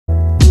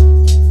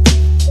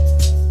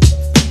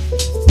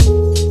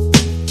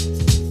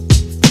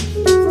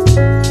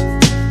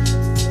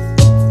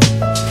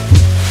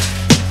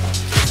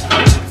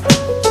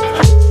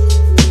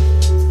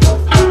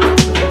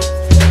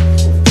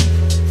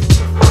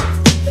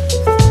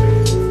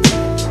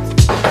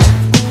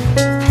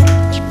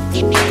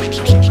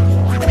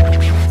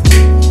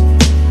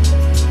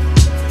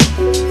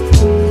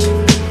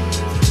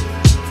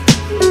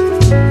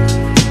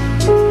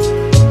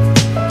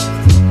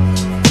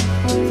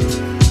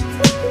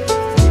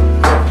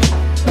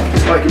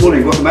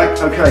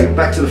Welcome back. Okay,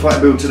 back to the fighter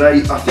build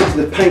today. I think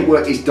the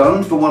paintwork is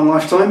done for one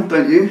lifetime,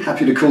 don't you?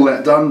 Happy to call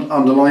that done,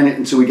 underline it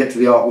until we get to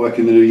the artwork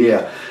in the new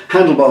year.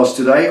 Handlebars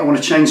today, I want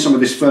to change some of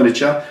this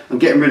furniture. I'm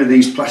getting rid of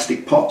these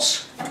plastic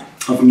pots.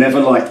 I've never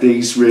liked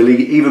these really,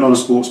 even on a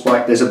sports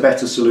bike there's a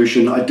better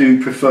solution. I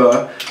do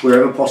prefer,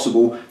 wherever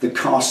possible, the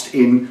cast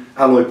in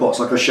alloy pots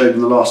like I showed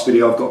in the last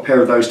video. I've got a pair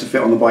of those to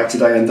fit on the bike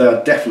today and they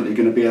are definitely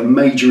going to be a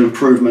major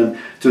improvement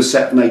to a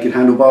set of naked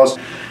handlebars.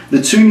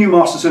 The two new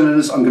master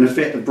cylinders, I'm going to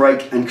fit the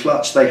brake and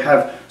clutch. They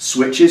have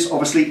switches,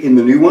 obviously, in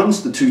the new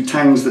ones, the two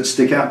tangs that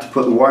stick out to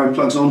put the wiring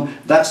plugs on.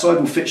 That side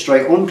will fit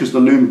straight on because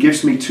the loom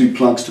gives me two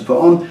plugs to put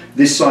on.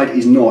 This side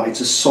is not, it's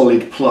a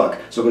solid plug.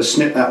 So I'm going to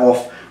snip that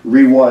off,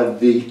 rewire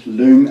the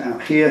loom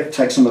out here,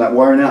 take some of that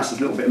wiring out, so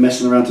there's a little bit of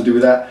messing around to do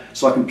with that,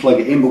 so I can plug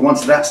it in. But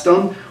once that's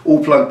done,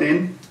 all plugged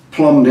in,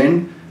 plumbed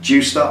in,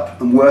 juiced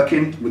up and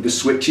working with the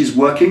switches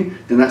working,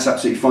 then that's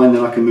absolutely fine.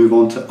 Then I can move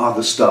on to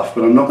other stuff,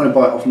 but I'm not going to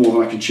bite off more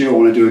than I can chew. I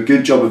want to do a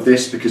good job of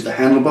this because the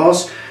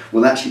handlebars,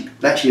 well,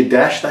 that's your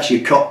dash, that's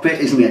your cockpit,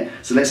 isn't it?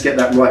 So let's get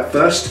that right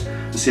first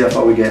and see how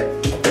far we get.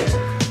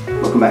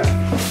 Welcome back.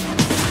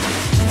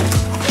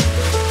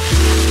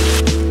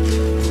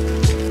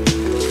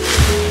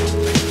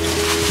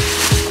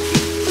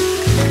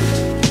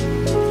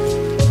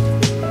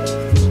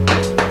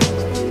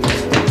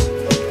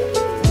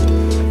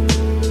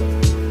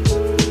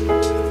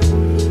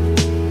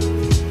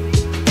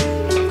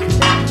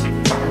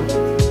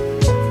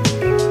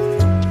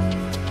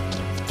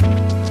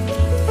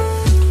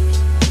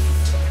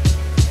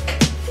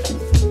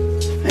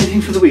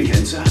 For the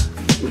weekend, sir.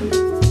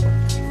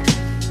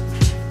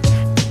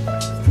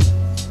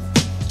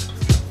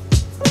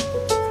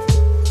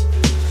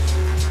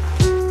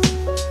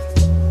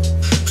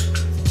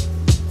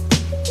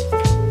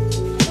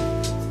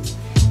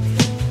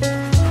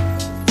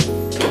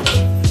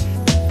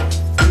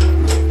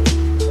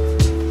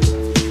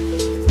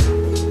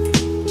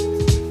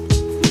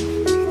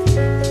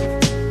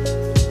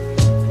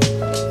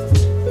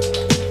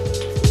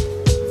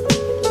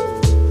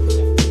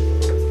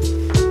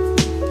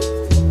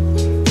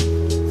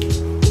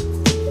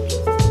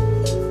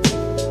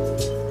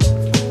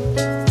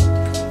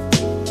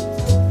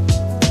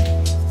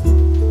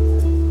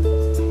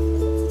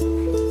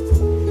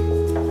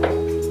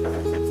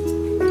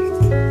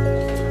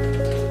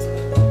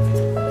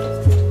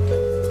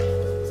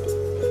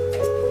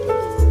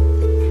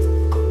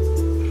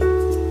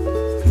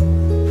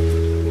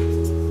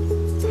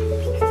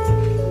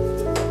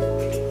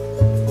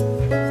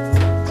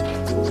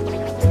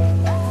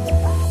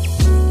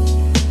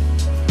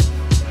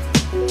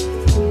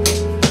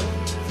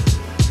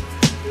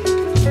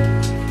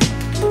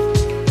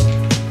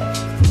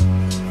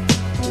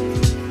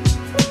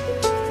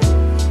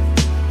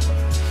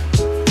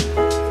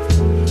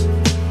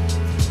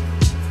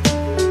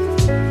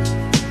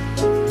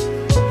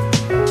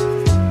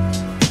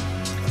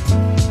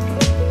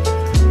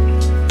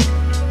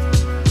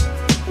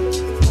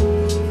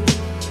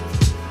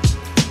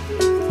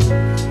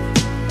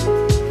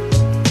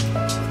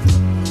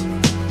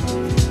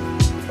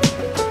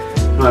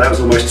 Oh, that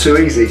was almost too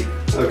easy.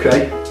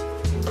 Okay,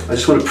 I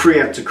just want to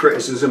preempt a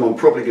criticism I'm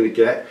probably going to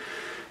get.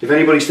 If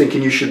anybody's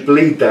thinking you should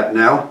bleed that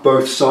now,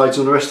 both sides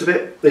and the rest of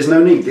it, there's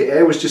no need. The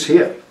air was just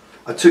here.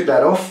 I took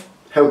that off,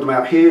 held them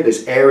out here.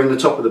 There's air in the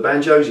top of the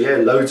banjos. Yeah,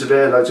 loads of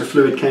air, loads of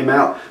fluid came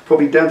out.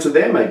 Probably down to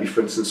there maybe, for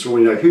instance, for all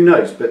we know. Who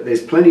knows? But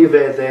there's plenty of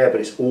air there,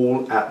 but it's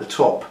all at the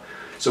top.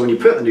 So when you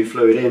put the new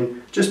fluid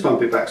in, just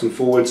pump it backwards and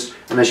forwards,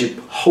 and as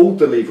you hold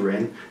the lever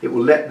in, it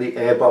will let the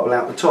air bubble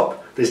out the top.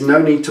 There's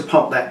no need to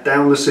pump that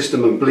down the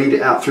system and bleed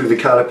it out through the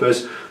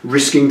calipers,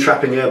 risking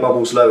trapping air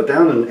bubbles lower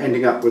down and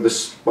ending up with a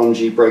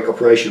spongy brake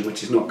operation,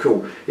 which is not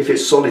cool. If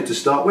it's solid to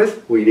start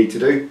with, all you need to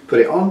do, put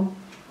it on,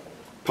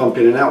 pump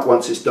in and out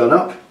once it's done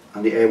up,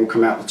 and the air will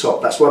come out the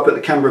top. That's why I put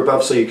the camera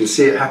above so you can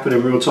see it happen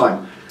in real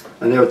time.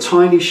 And there are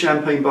tiny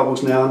champagne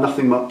bubbles now,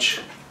 nothing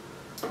much,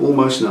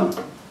 almost none.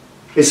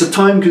 It's a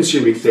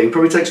time-consuming thing,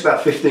 probably takes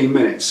about 15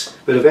 minutes,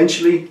 but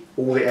eventually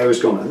all the air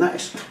is gone, and that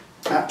is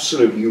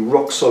absolutely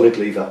rock-solid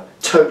lever.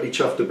 Totally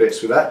chuffed to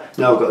bits with that.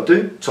 Now I've got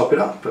to do, top it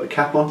up, put the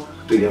cap on,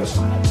 do the other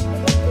side.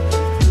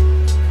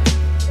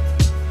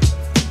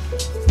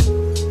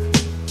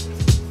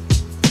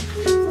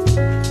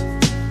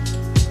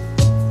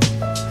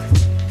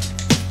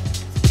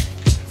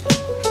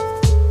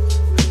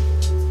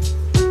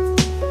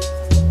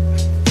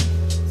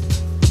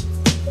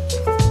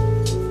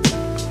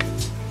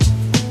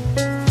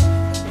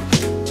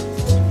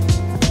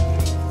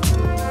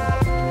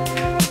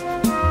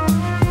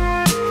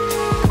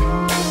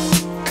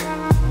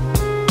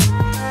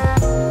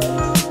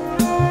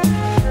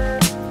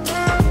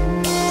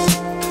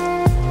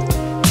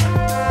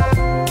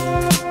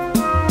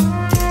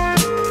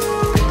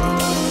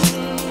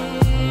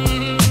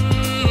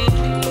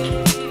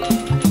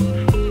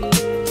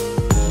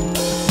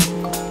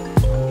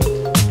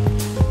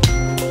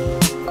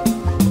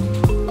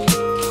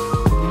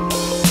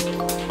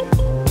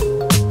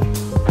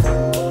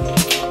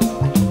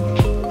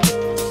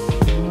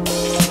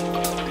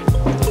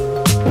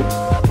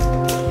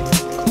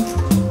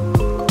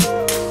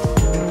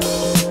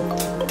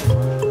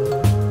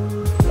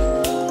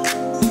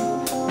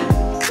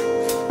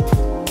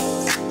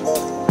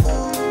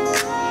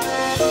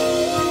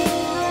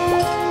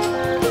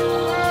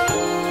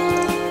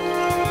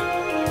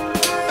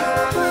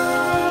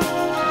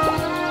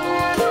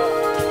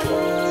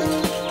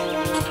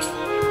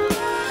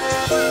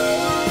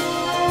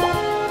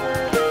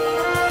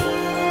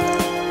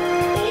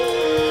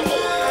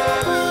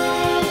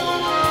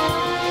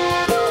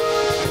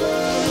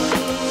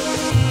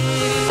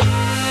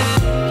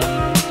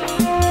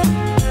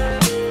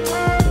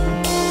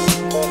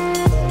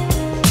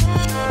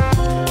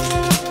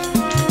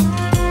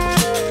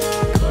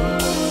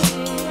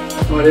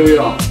 Right, here we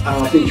are,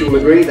 and I think you'll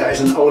agree that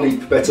is an whole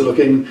heap better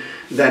looking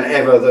than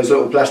ever those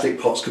little plastic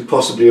pots could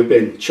possibly have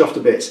been. Chuffed to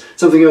bits.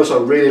 Something else I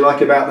really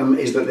like about them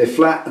is that they're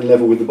flat and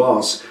level with the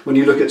bars. When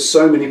you look at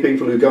so many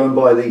people who go and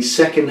buy these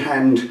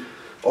second-hand,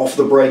 off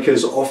the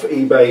breakers, off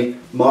eBay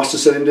master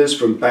cylinders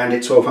from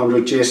Bandit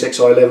 1200,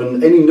 GSX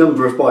i11, any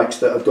number of bikes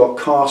that have got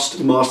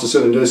cast master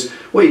cylinders,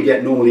 what you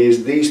get normally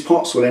is these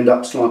pots will end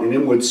up slanting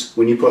inwards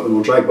when you put them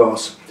on drag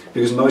bars,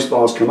 because most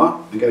bars come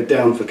up and go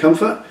down for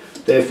comfort,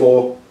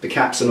 therefore the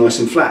caps are nice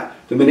and flat.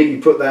 The minute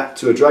you put that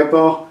to a drag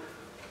bar,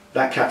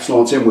 that cap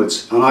slants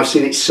inwards, and I've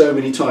seen it so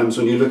many times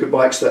when you look at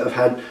bikes that have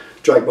had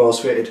drag bars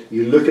fitted.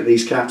 You look at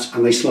these caps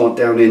and they slant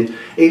down in.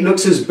 It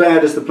looks as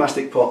bad as the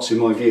plastic pots in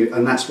my view,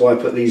 and that's why I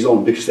put these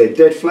on, because they're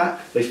dead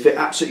flat, they fit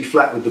absolutely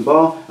flat with the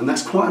bar, and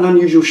that's quite an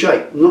unusual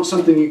shape, not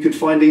something you could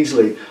find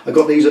easily. I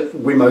got these at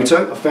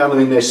Wemoto, I found them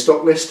in their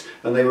stock list,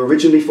 and they were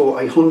originally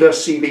for a Honda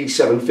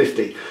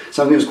CB750.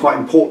 Something that was quite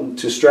important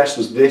to stress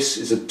was this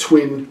is a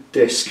twin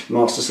disc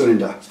master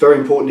cylinder. It's very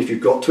important if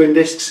you've got twin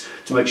discs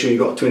to make sure you've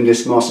got a twin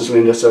disc master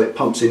cylinder so it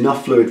pumps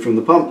enough fluid from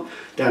the pump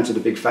down to the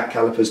big fat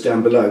calipers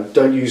down below.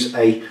 Don't use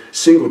a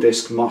single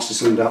disc master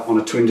cylinder on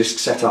a twin disc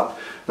setup.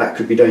 That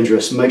could be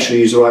dangerous. Make sure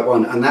you use the right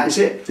one, and that is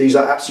it. These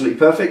are absolutely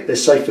perfect. They're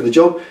safe for the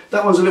job.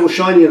 That one's a little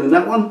shinier than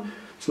that one.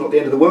 It's not the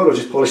end of the world. I'll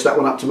just polish that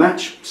one up to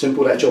match.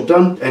 Simple, that job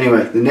done.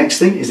 Anyway, the next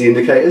thing is the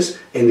indicators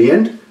in the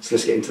end, so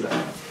let's get into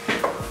that.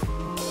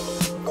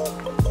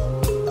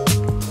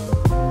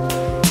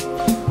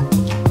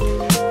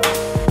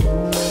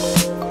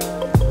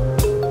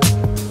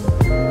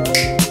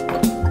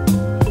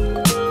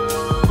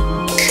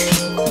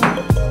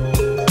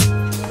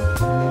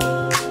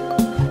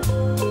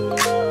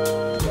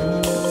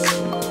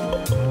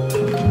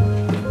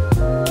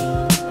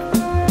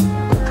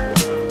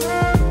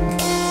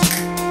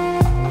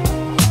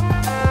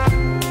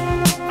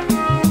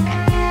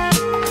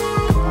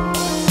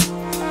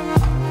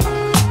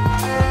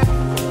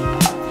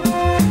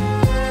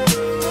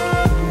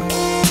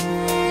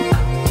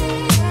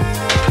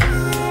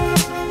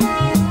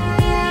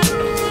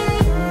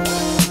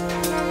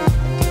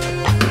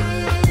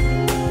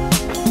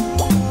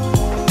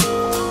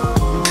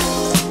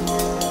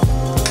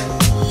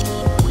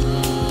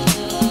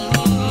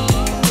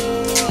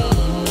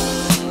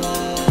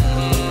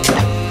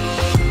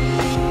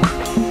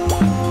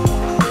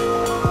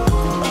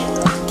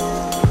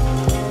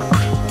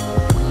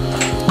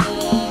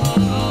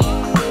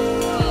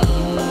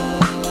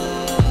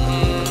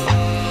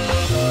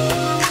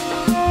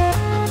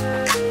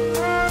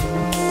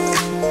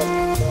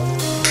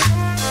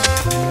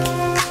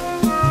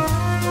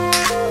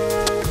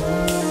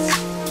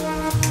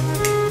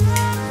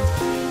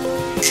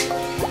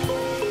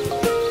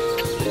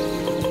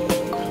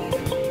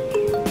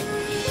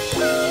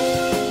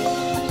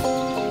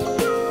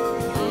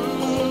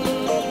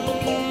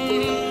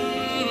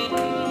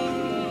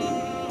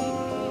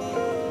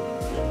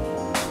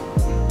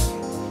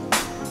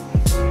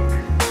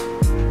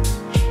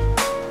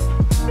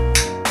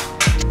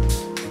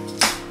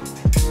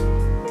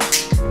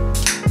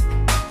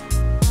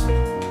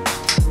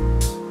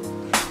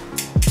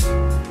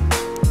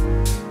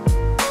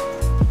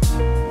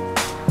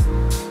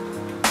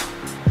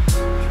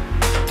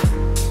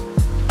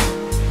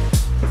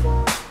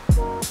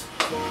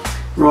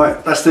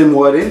 Right, that's them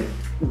wired in.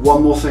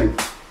 One more thing.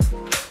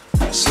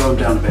 Let's slow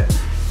them down a bit.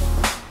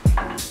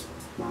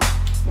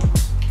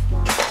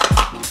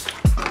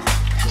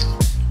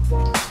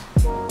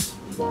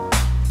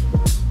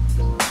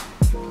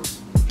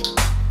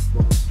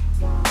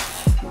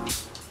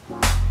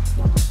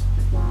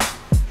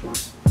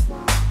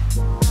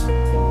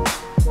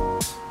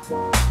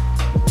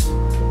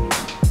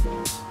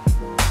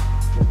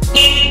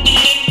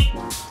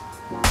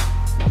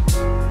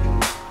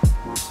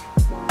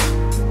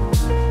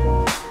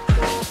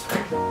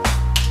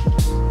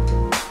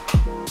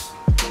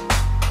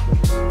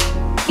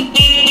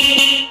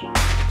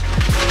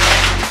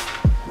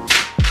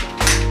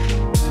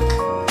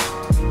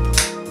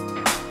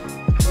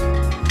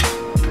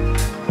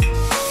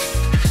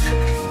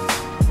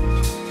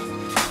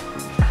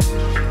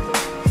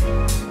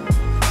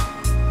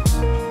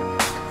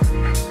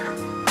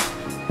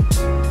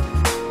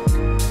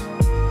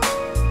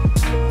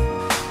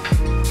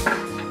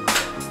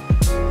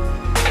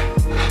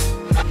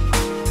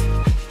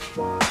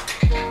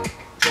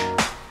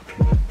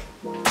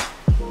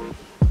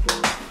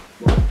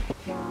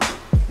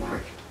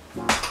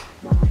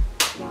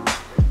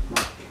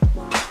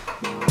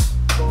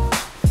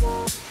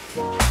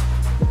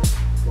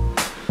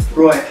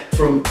 Right,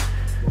 from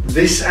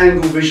this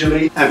angle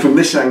visually and from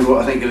this angle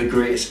I think you'll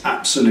agree it's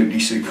absolutely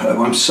superb.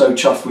 I'm so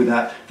chuffed with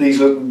that. These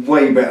look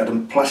way better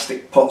than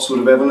plastic pots would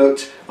have ever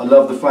looked. I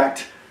love the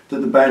fact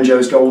that the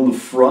banjos go on the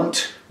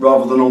front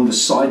rather than on the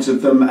sides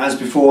of them. As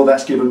before,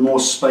 that's given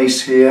more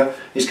space here.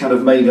 It's kind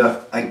of made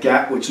a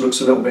gap which looks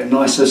a little bit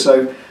nicer.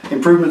 So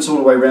improvements all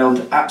the way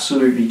around,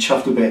 absolutely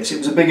chuffed to bits. It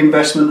was a big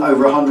investment,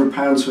 over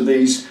 £100 for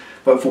these.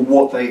 but for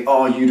what they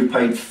are, you'd have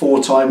paid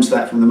 4 times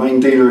that from the main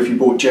dealer if you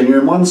bought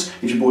genuine ones.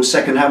 If you bought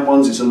second-hand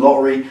ones, it's a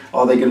lottery.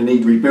 Are they going to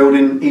need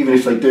rebuilding? Even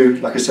if they do,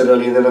 like I said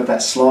earlier, they'll have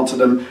that slant to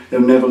them.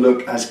 They'll never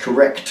look as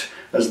correct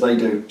as they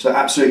do. So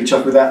absolutely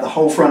chuffed with that. The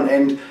whole front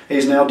end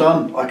is now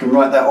done. I can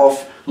write that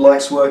off.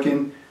 Lights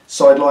working,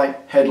 side light,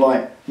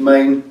 headlight,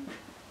 main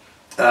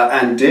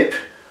and dip,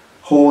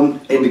 horn,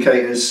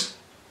 indicators,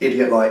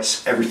 idiot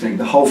lights, everything.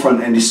 The whole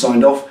front end is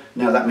signed off.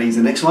 Now that means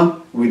the next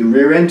one will be the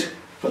rear end.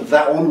 Put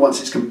that on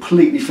once it's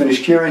completely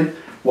finished curing,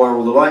 wire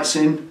all the lights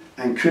in,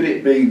 and could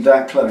it be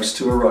that close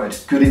to a ride?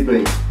 Could it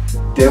be?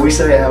 Dare we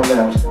say it out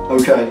loud?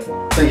 Okay,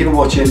 thank you for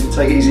watching.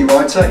 Take it easy,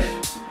 ride safe.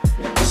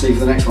 I'll see you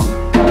for the next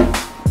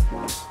one.